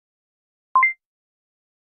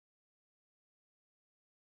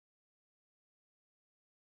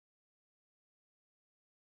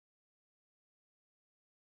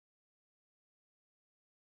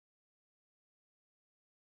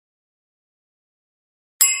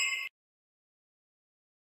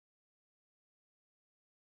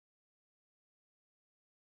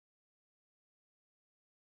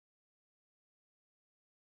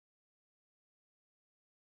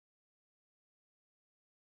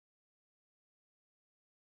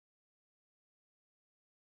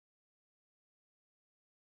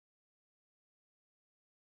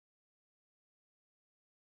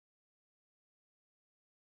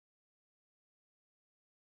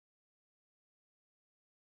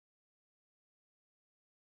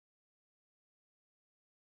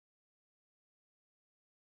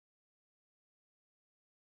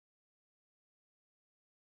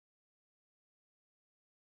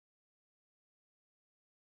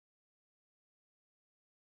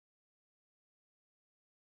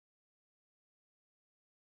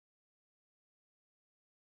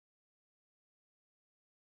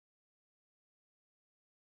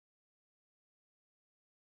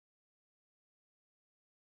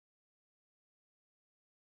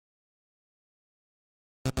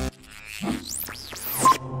You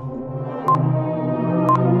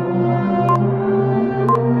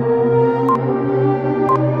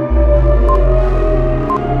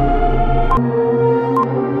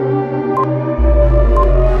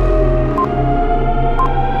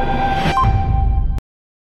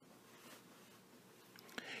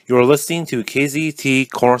are listening to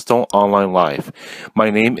KZT Cornerstone Online Live.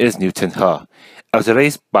 My name is Newton He. As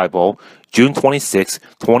today's Bible, June 26,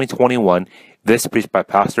 2021, this preached by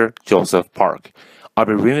Pastor Joseph Park. I'll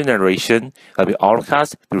be reading the narration that will be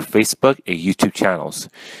broadcast through Facebook and YouTube channels.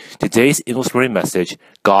 Today's English reading message,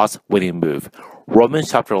 God's winning move.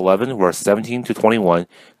 Romans chapter 11, verse 17 to 21,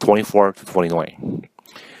 24 to 29.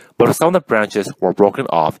 But some of the branches were broken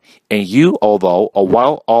off, and you, although a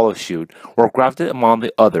wild olive shoot, were grafted among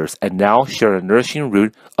the others, and now share the nourishing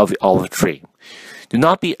root of the olive tree. Do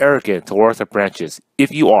not be arrogant towards the branches.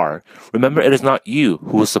 If you are, remember it is not you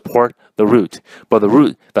who will support the root, but the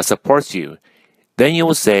root that supports you. Then you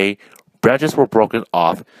will say, branches were broken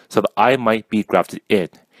off, so that I might be grafted in.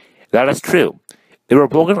 That is true. They were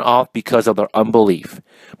broken off because of their unbelief.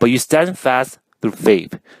 But you stand fast through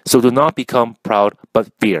faith. So do not become proud,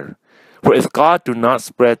 but fear. For if God do not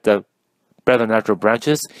spare the natural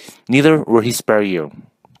branches, neither will he spare you.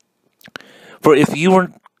 For if you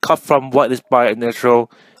were cut from what is by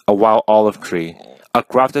natural a wild olive tree, a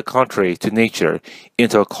grafted contrary to nature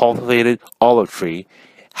into a cultivated olive tree,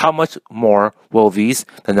 how much more will these,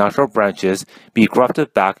 the natural branches, be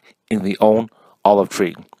grafted back in the own olive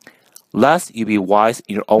tree? Lest you be wise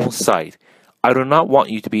in your own sight, I do not want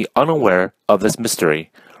you to be unaware of this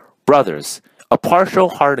mystery. Brothers, a partial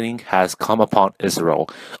hardening has come upon Israel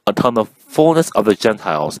until the fullness of the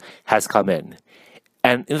Gentiles has come in.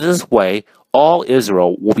 And in this way, all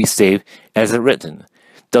Israel will be saved, as it is written.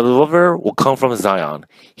 The deliverer will come from Zion.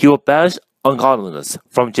 He will banish ungodliness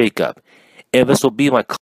from Jacob. And this will be my